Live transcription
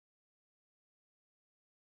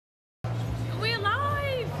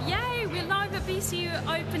BCU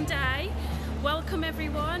Open Day. Welcome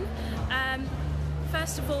everyone.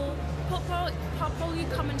 First of all, pop all your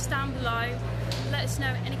comments down below. Let us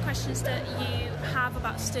know any questions that you have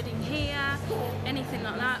about studying here, anything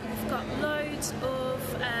like that. We've got loads of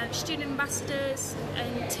student ambassadors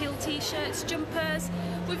and teal t-shirts, jumpers.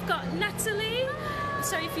 We've got Natalie,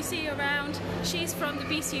 so if you see her around, she's from the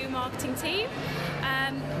BCU marketing team.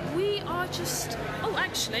 We are just, oh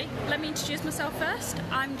actually, let me introduce myself first.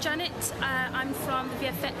 I'm Janet, I'm from the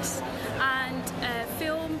VFX and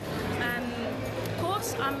film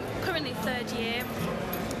course. I'm currently third year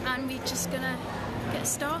and we're just gonna get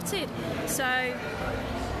started. So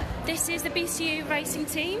this is the BCU racing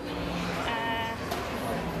team.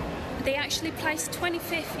 They actually placed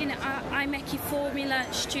 25th in our IMECI Formula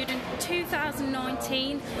Student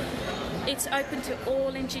 2019. It's open to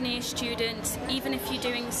all engineer students, even if you're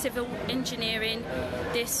doing civil engineering,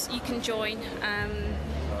 this you can join.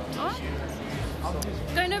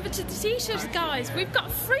 Going over to the t-shirts, guys, we've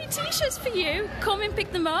got free t-shirts for you. Come and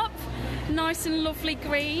pick them up. Nice and lovely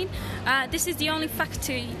green. This is the only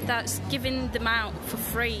faculty that's giving them out for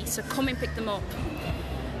free, so come and pick them up.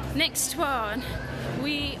 Next one,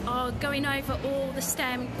 we are going over all the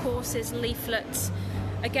STEM courses leaflets.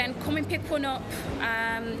 Again, come and pick one up.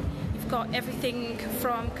 You've got everything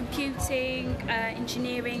from computing,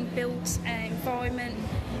 engineering, built environment,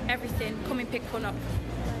 everything. Come and pick one up.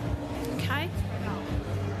 Okay.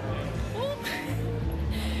 Ooh.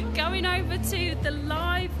 Going over to the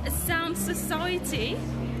Live Sound Society.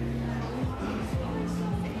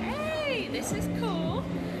 Hey, this is cool.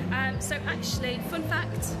 So actually, fun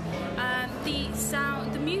fact,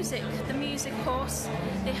 the music course,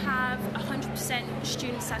 they have 100%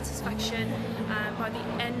 student satisfaction by the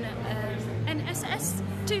NSS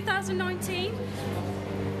 2019.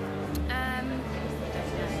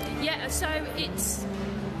 Yeah, so it's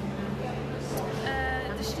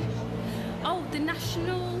the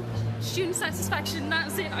National Student Satisfaction,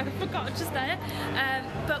 that's it, I forgot just there.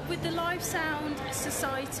 But with the Live Sound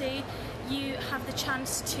Society, you have the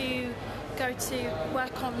chance to go to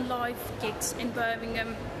work on live gigs in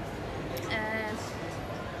Birmingham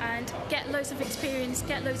and get loads of experience,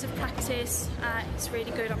 get loads of practice. It's a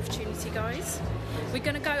really good opportunity, guys. We're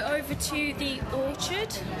going to go over to the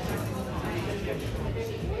Orchard.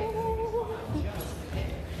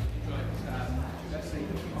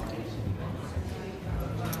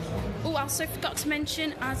 Oh, I also forgot to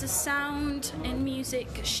mention, as a sound and music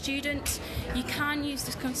student, you can use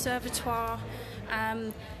the conservatoire.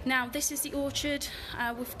 Now, this is the Orchard.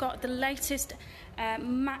 We've got the latest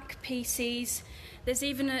Mac PCs. There's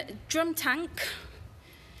even a drum tank.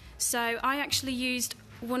 So I actually used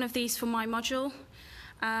one of these for my module.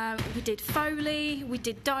 We did Foley, we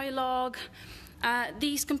did dialogue.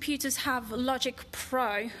 These computers have Logic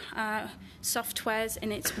Pro softwares,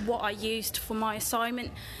 and it's what I used for my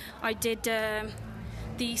assignment. I did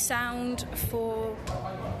the sound for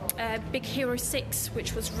Big Hero 6,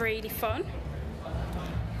 which was really fun.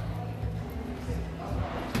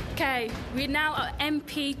 Okay, we're now at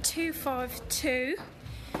MP252.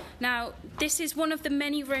 Now, this is one of the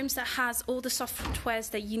many rooms that has all the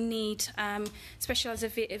softwares that you need, especially as a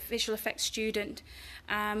visual effects student.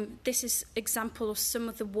 This is example of some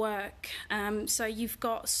of the work. So you've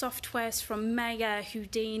got softwares from Maya,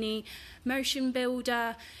 Houdini, Motion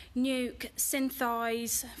Builder, Nuke,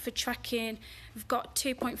 Synthesize for tracking. We've got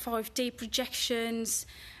 2.5D projections.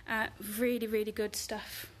 Really, really good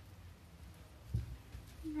stuff.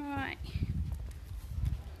 Right.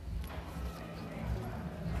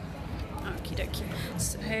 Okie dokie.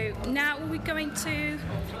 So now we're going to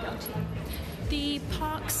the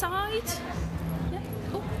park side. Yeah.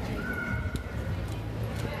 Oh.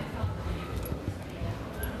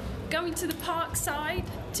 Going to the park side,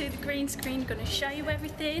 to the green screen, going to show you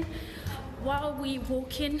everything. While we're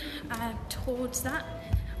walking towards that,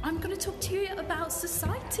 I'm going to talk to you about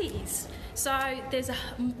societies. So there's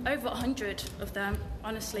over 100 of them.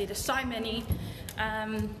 Honestly, there's so many.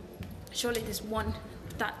 Surely there's one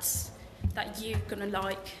that you're gonna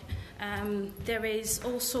like. There is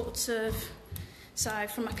all sorts of, so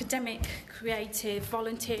from academic, creative,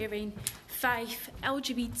 volunteering, faith,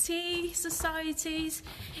 LGBT societies.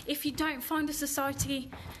 If you don't find a society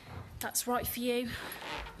that's right for you,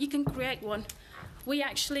 you can create one. We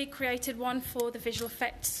actually created one for the visual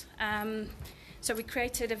effects. So we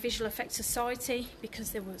created a visual effects society because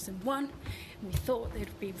there wasn't one, and we thought it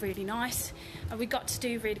would be really nice. And we got to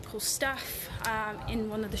do really cool stuff in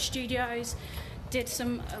one of the studios, did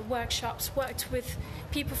some workshops, worked with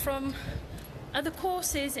people from other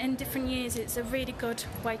courses in different years. It's a really good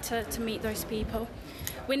way to meet those people.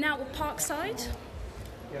 We're now at Parkside.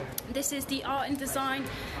 This is the Art and Design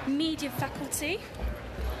Media Faculty.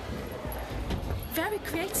 Very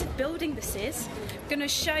creative building this is. I'm going to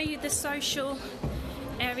show you the social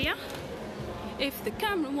area. If the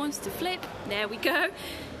camera wants to flip, there we go.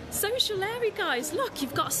 Social area, guys. Look,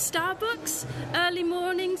 you've got Starbucks, early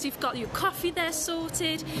mornings, you've got your coffee there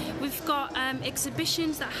sorted. We've got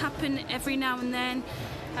exhibitions that happen every now and then.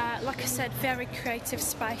 Like I said, very creative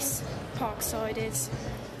space, Parkside is.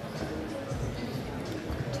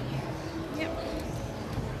 Yep.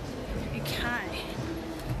 Okay.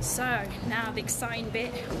 So, now the exciting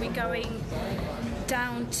bit, we're going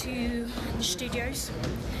down to the studios,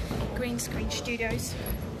 green screen studios.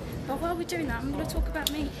 But while we're doing that, I'm going to talk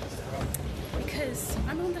about me, because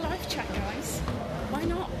I'm on the live chat, guys. Why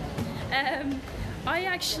not? I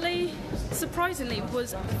actually, surprisingly,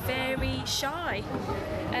 was very shy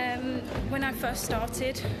when I first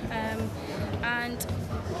started, and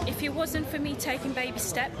if it wasn't for me taking baby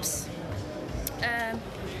steps,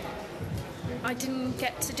 I didn't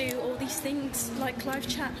get to do all these things like live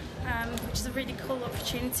chat, which is a really cool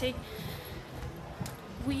opportunity.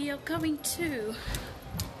 We are going to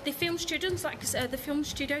the film students, the film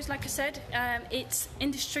studios. Like I said, it's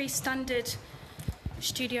industry standard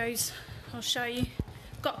studios. I'll show you.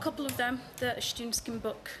 Got a couple of them that students can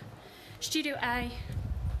book. Studio A,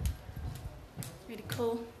 really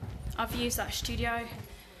cool. I've used that studio.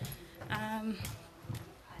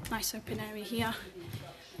 Nice open area here.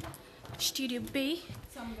 Studio B,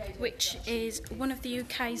 which is one of the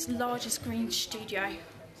UK's largest green studio.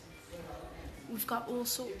 We've got all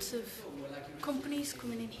sorts of companies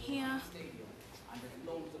coming in here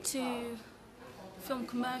to film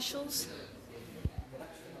commercials.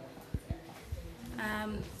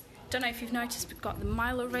 Don't know if you've noticed, we've got the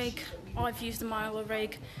Milo rig. I've used the Milo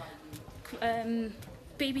rig.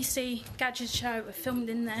 BBC Gadget Show are filmed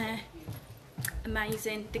in there.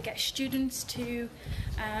 Amazing. They get students to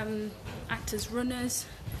act as runners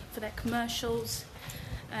for their commercials.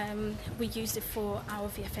 We used it for our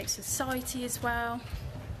VFX Society as well.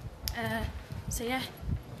 So yeah,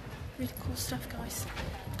 really cool stuff, guys.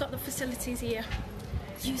 Got the facilities here.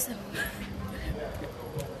 Use them.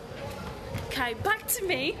 Okay, back to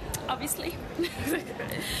me, obviously.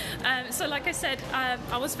 So like I said,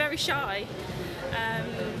 I was very shy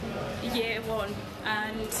year one,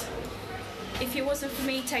 and if it wasn't for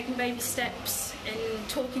me taking baby steps and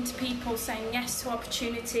talking to people, saying yes to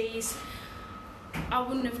opportunities, I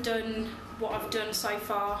wouldn't have done what I've done so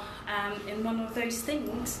far. And one of those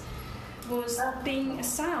things was being a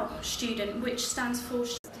SAL student, which stands for...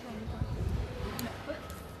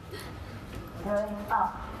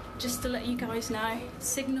 Just to let you guys know,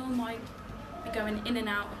 signal might be going in and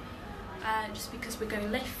out, just because we're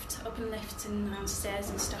going up and lifts and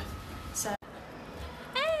downstairs and stuff. So,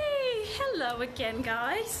 hey, hello again,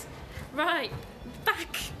 guys. Right,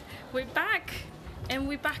 back. We're back, and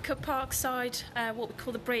we're back at Parkside, what we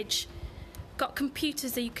call the bridge. Got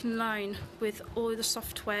computers that you can loan with all the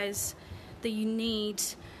softwares that you need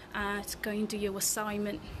to go and do your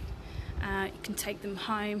assignment. You can take them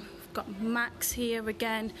home. Got Macs here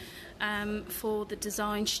again for the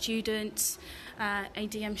design students,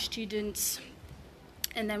 ADM students,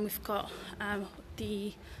 and then we've got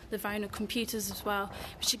the Vona computers as well,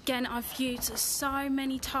 which again I've used so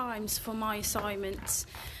many times for my assignments.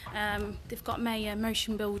 They've got Maya,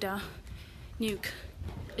 Motion Builder, Nuke,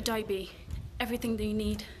 Adobe, everything that you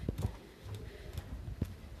need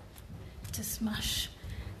to smash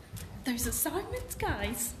those assignments,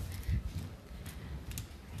 guys.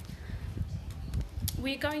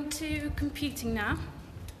 We're going to computing now.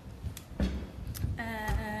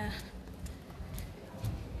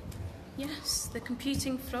 Yes, the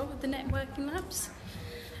computing floor of the networking labs.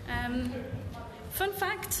 Fun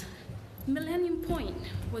fact, Millennium Point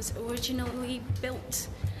was originally built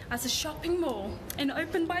as a shopping mall and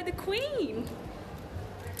opened by the Queen.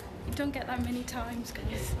 You don't get that many times,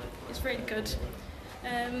 guys. It's really good.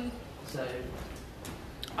 I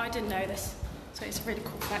didn't know this, so it's a really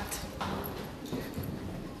cool fact.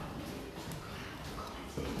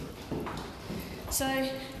 So,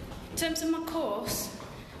 in terms of my course,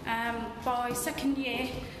 by second year,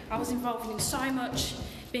 I was involved in so much,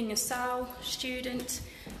 being a SAL student,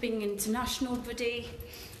 being an international buddy.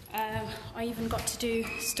 I even got to do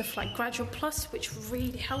stuff like Graduate Plus, which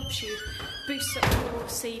really helps you boost up your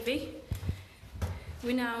CV.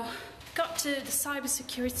 We now got to the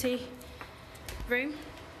cybersecurity room.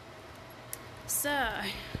 So,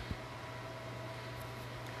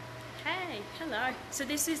 hey, hello. So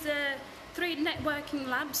this is the 3 networking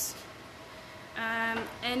labs,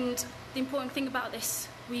 and the important thing about this,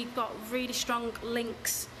 we got really strong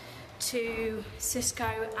links to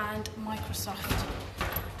Cisco and Microsoft.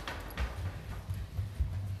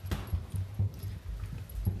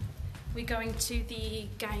 We're going to the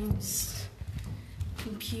games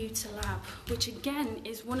computer lab, which again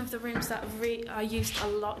is one of the rooms that I used a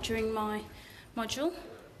lot during my module.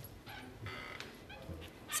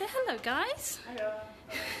 Say hello, guys.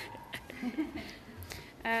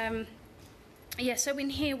 Hello. Yeah, so in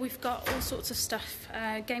here we've got all sorts of stuff,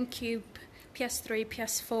 GameCube, PS3,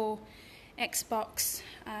 PS4, Xbox,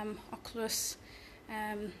 Oculus,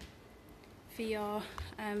 VR.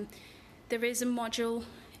 There is a module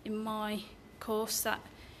in my course that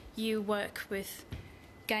you work with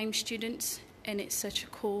game students, and it's such a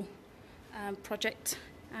cool project.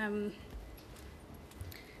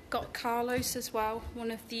 Got Carlos as well,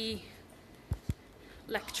 one of the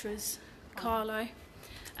lecturers, Carlo.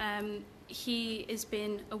 He has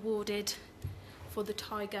been awarded for the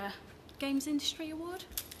Tiger Games Industry Award.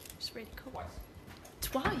 It's really cool.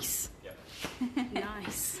 Twice? Yep.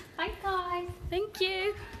 Nice. Hi, guys. Thank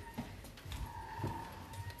you.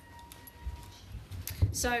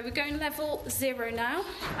 So we're going level 0 now,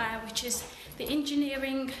 which is the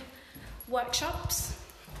engineering workshops.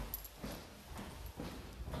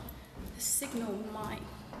 The signal might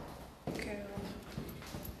go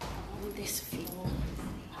on this floor.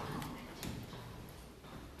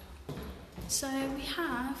 So we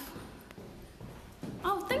have...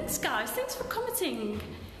 Oh, thanks guys, thanks for commenting.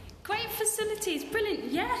 Great facilities,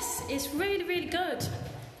 brilliant. Yes, it's really, really good.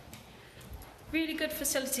 Really good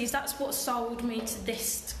facilities. That's what sold me to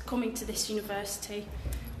this, coming to this university,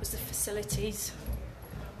 was the facilities.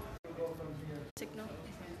 Signal.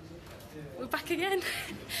 We're back again.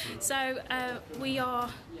 So we are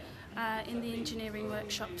in the engineering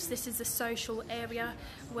workshops. This is a social area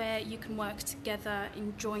where you can work together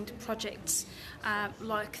in joint projects,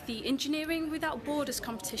 like the Engineering Without Borders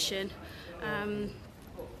competition.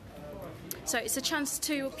 So it's a chance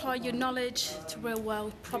to apply your knowledge to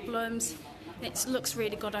real-world problems. It looks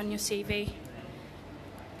really good on your CV.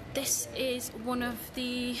 This is one of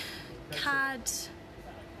the CAD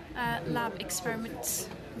lab experiments.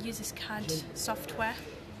 It uses CAD software.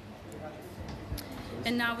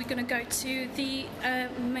 And now we're going to go to the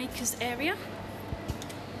makers area.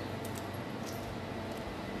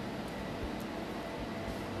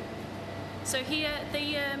 So here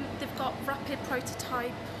they've got rapid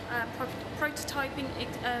prototyping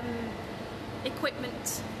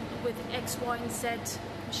equipment with X, Y and Z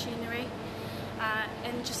machinery,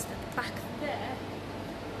 and just at the back there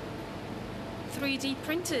 3D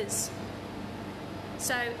printers.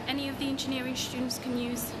 So any of the engineering students can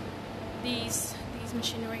use these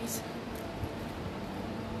machineries.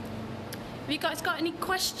 Have you guys got any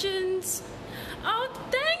questions? Oh,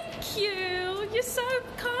 thank you! You're so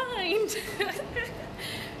kind.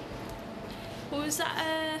 What was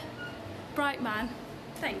that? Bright man.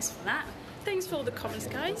 Thanks for that. Thanks for all the comments,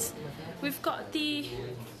 guys. We've got the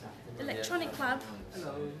electronic lab.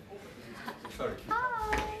 Hello.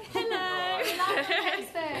 Hi. Hello.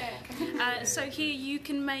 So here you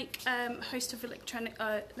can make a host of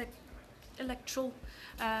electrical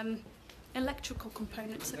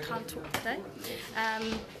components. I can't talk today.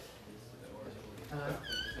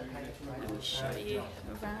 Let me show you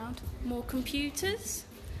around. More computers.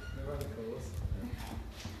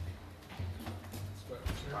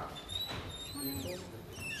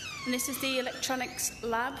 And this is the electronics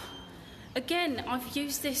lab. Again, I've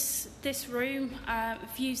used this room,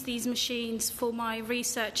 I've used these machines for my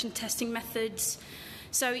research and testing methods.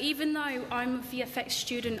 So even though I'm a VFX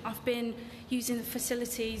student, I've been using the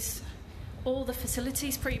facilities, all the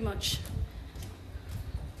facilities pretty much.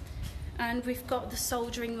 And we've got the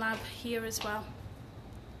soldering lab here as well.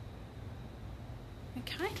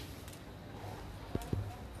 Okay.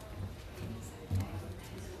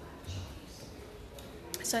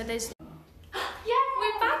 So there's... Yeah,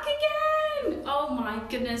 we're back again! Oh my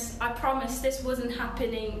goodness, I promise this wasn't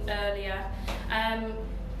happening earlier.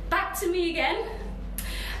 Back to me again.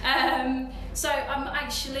 So I'm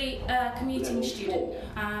actually a commuting student,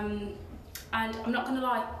 and I'm not going to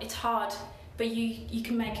lie, it's hard, but you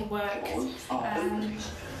can make it work.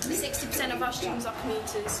 60% of our students are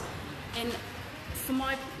commuters, and from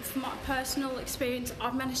my personal experience,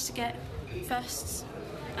 I've managed to get firsts.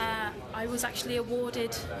 I was actually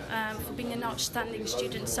awarded for being an outstanding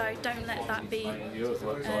student, so don't let that be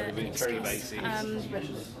an excuse.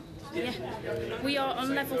 Yeah. We are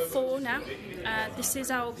on level 4 now. This is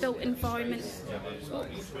our built environment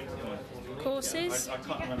courses.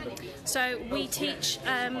 So we teach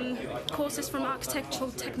courses from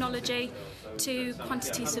architectural technology to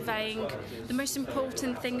quantity surveying. The most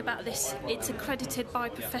important thing about this, it's accredited by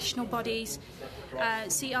professional bodies,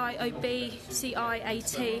 CIOB,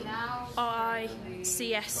 CIAT,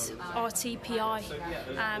 RICS, RTPI.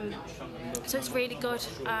 So it's really good.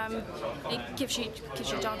 It gives you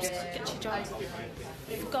jobs, gets you jobs.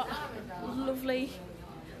 We've got lovely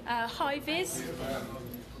high-vis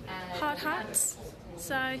hard hats,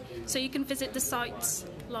 so you can visit the sites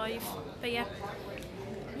live. But yeah,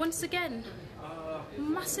 once again,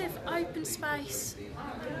 massive open space.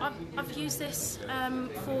 I've used this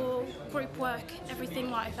for group work,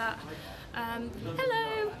 everything like that.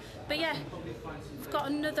 Hello! But yeah, we've got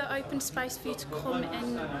another open space for you to come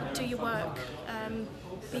and do your work.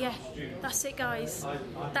 But yeah, that's it, guys.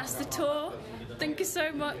 That's the tour. Thank you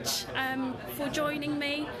so much for joining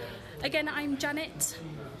me. Again, I'm Janet.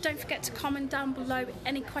 Don't forget to comment down below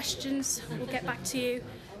any questions. We'll get back to you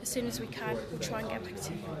as soon as we can. We'll try and get back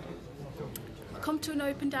to you. Come to an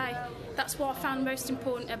open day. That's what I found most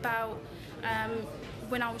important about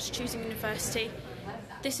when I was choosing university.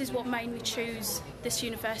 This is what made me choose this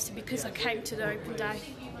university, because I came to the open day.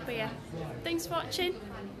 But yeah, thanks for watching.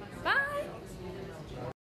 Bye!